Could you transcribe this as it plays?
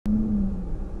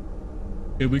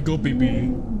Here we go,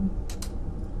 baby.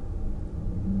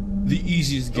 The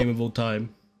easiest game of all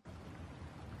time.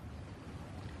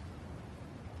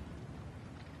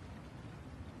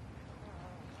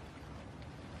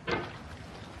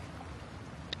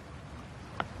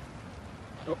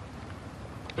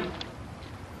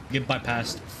 Get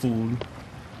bypassed, fool.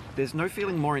 There's no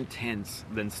feeling more intense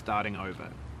than starting over.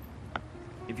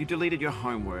 If you deleted your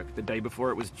homework the day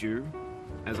before it was due,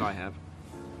 as I have,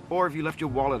 or if you left your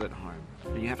wallet at home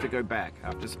and you have to go back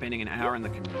after spending an hour in the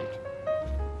commute.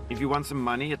 If you won some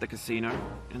money at the casino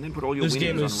and then put all your winnings on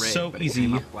red, this game is so but it easy.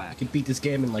 came You up black. can beat this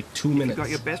game in like 2 minutes. You got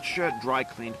your best shirt dry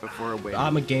cleaned before a wedding.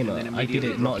 I'm a gamer. and then I did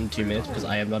immediately it not in dropped 2 minutes because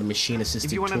I am not a machine-assisted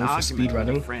If you tool won an for argument with a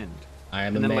speedrunning. friend, I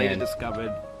am and a then later man.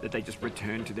 discovered that they just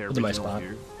returned to their For the most original part.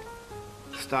 view.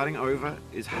 Starting over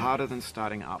is harder than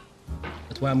starting up.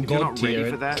 That's why I'm If you're god not ready tier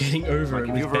for that, at getting over like it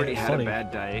if with you've already bad had a funny.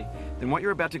 bad day, then what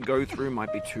you're about to go through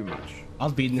might be too much.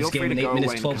 I've beaten this Feel free game in to 8 go minutes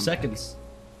away and 12 come seconds.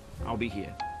 I'll be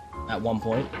here. At one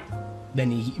point.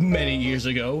 Many years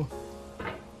ago.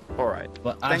 Alright,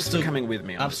 But thanks for coming with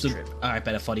me on this trip. Alright,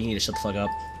 better funny, you need to shut the fuck up.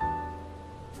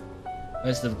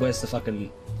 Where's the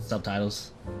fucking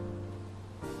subtitles?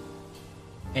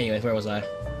 Anyway, where was I?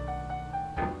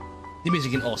 The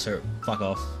music can also fuck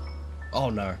off. Oh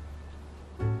no.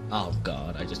 Oh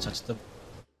god, I just touched them.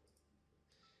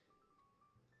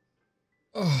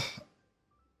 Oh.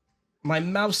 My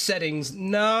mouse settings,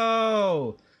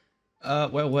 no!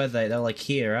 Where were they? They're like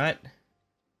here, right?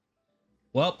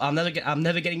 Well, I'm never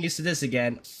getting used to this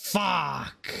again.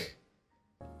 Fuck!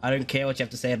 I don't care what you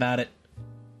have to say about it.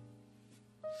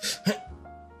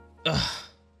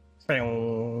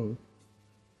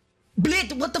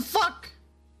 Blit, what the fuck?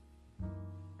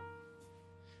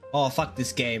 Oh, fuck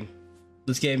this game.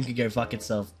 This game can go fuck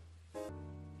itself.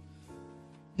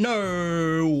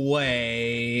 No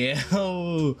way.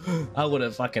 Oh, I would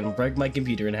have fucking broke my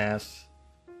computer in half.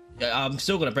 I'm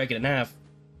still gonna break it in half.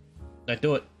 Don't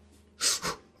do it.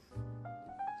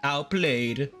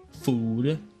 Outplayed,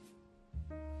 fool.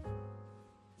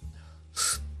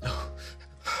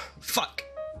 Fuck.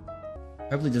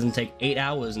 Hopefully it doesn't take 8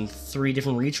 hours and 3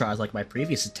 different retries like my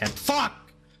previous attempt. Fuck!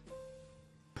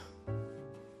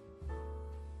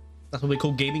 That's what we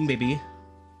call gaming, baby.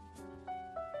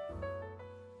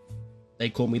 They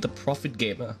call me the Profit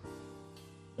Gamer.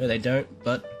 No, they don't,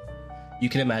 but you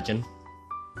can imagine.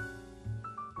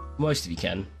 Most of you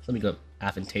can. Let me go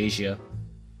aphantasia.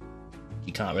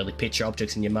 You can't really picture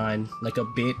objects in your mind like a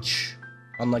bitch,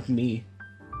 unlike me.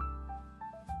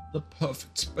 The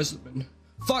perfect specimen.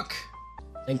 Fuck!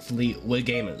 Thankfully, we're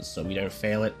gamers, so we don't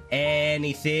fail at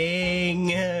anything.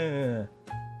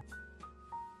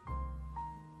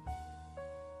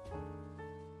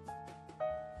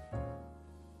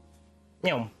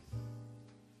 Meow.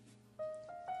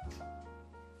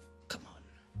 Come on.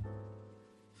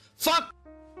 Fuck!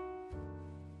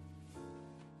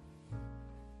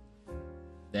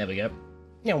 There we go.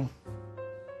 Meow.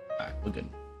 Alright, we're good.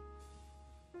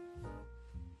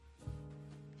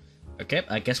 Okay,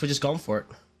 I guess we're just going for it.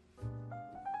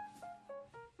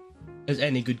 As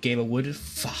any good gamer would.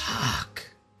 Fuck.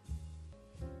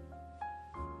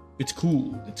 It's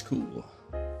cool. It's cool.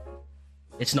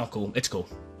 It's not cool. It's cool.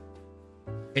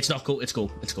 It's not cool. It's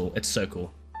cool. It's cool. It's so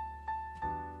cool.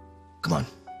 Come on.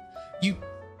 You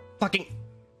fucking...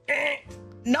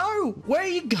 No! Where are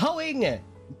you going?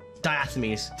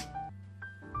 Diathymes.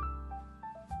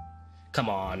 Come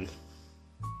on.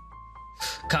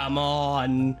 Come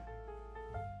on.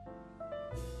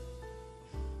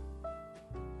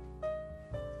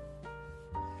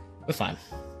 We're fine.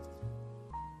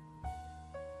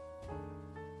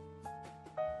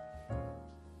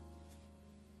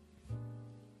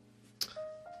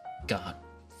 God.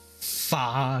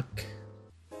 Fuck.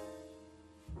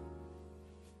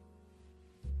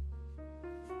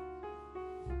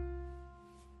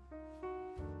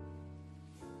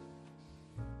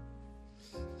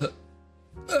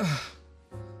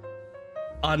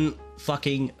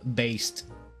 Unfucking based.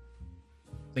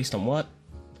 Based on what?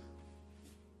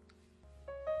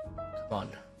 Come on.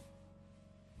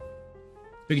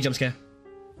 Spooky jump scare.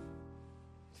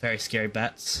 Very scary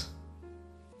bats.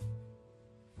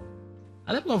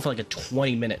 I think we're going for like a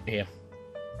 20-minute here.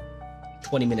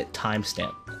 20-minute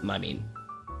timestamp, I mean.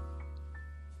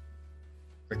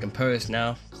 We're composed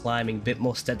now, climbing a bit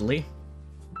more steadily.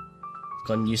 I've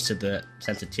gotten used to the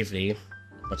sensitivity as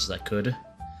much as I could.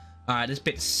 Alright, this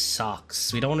bit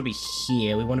sucks. We don't want to be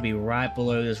here. We want to be right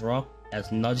below this rock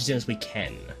as nudged in as we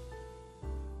can.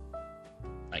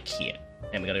 Like here.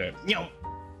 And we gotta go. Yo!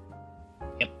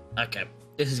 Yep, okay.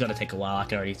 This is gonna take a while, I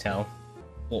can already tell.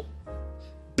 Oh.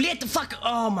 Get the fuck.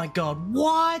 Oh my god.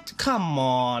 What? Come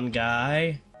on,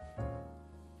 guy.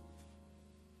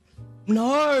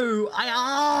 No.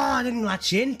 I didn't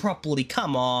latch in properly.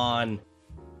 Come on.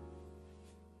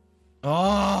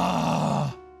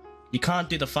 Oh. You can't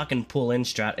do the fucking pull in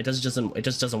strat. It just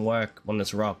doesn't work on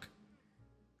this rock.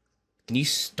 Can you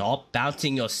stop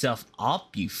bouncing yourself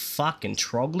up, you fucking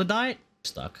troglodyte?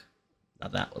 Stuck. Now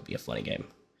that would be a funny game.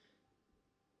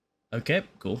 Okay,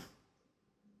 cool.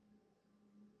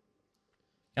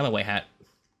 Got my way hat.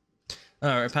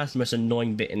 Alright, past the most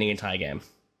annoying bit in the entire game.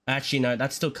 Actually, no,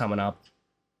 that's still coming up.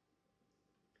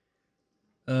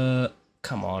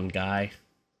 Come on, guy.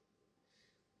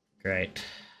 Great.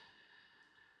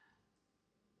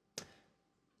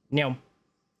 Now.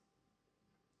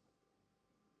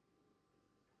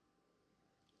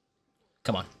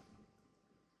 Come on.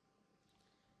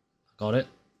 Got it.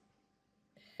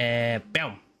 And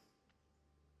boom.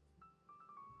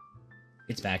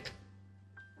 It's back.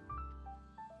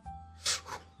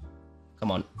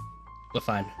 Come on. We're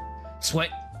fine. Sweat.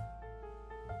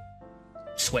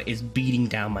 Sweat is beating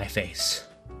down my face.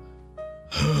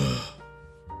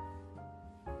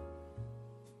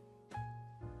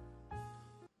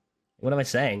 What am I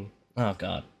saying? Oh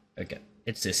god. Okay.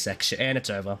 It's this section. And it's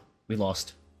over. We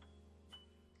lost.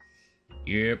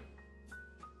 Yep.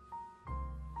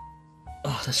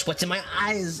 Oh, the sweat's in my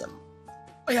eyes.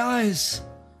 My eyes.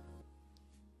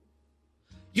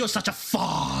 You're such a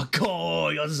fuck. Oh,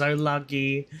 you're so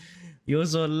lucky. You're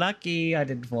so lucky I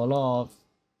didn't fall off.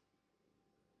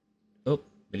 Oh,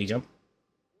 Billy jump.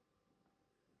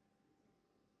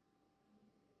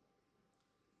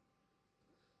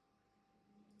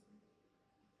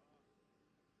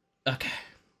 Okay.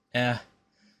 We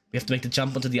have to make the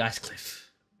jump onto the ice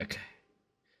cliff. Okay.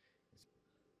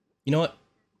 You know what?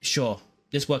 Sure.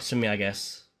 This works for me, I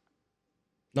guess.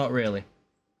 Not really.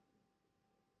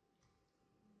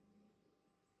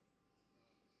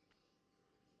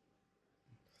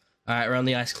 Alright, we're on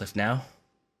the ice cliff now.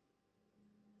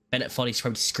 Bennett Folly's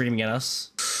probably screaming at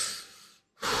us.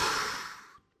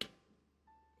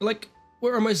 Like,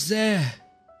 we're almost there.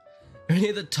 We're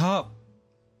near the top.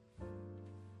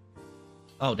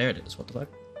 Oh, there it is. What the fuck?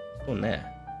 What's going there?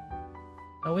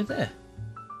 Oh, we're there.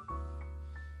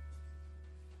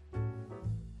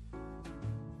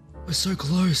 We're so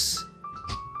close.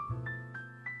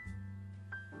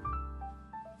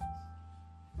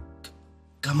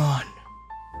 Come on.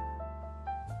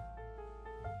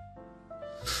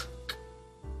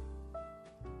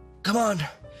 Come on.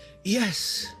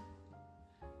 Yes.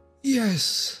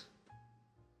 Yes.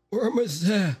 We're almost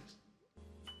there.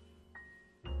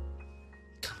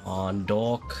 Come on,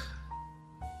 Dork.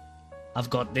 I've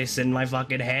got this in my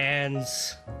fucking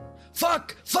hands.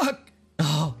 Fuck! Fuck!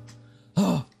 Oh.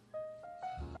 Oh.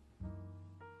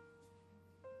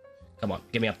 Come on,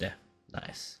 get me up there.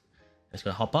 Nice. Just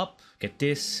gonna hop up, get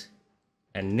this,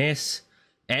 and this,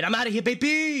 and I'm out of here,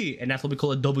 baby! And that's what we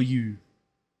call a W.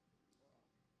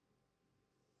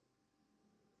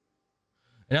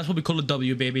 And that's what we call a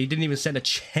W, baby. Didn't even stand a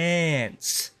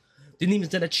chance. Didn't even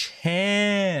stand a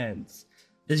chance.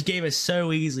 This game is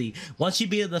so easy. Once you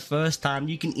beat it the first time,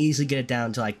 you can easily get it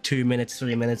down to like 2 minutes,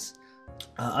 3 minutes.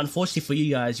 Unfortunately for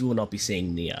you guys, you will not be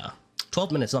seeing the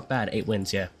 12 minutes. Not bad. 8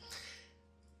 wins, yeah.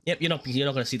 Yep, you're not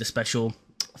gonna see the special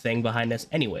thing behind this.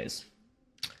 Anyways,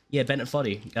 yeah, Bennett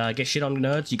Foddy. Get shit on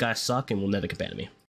nerds. You guys suck, and will never compare to me.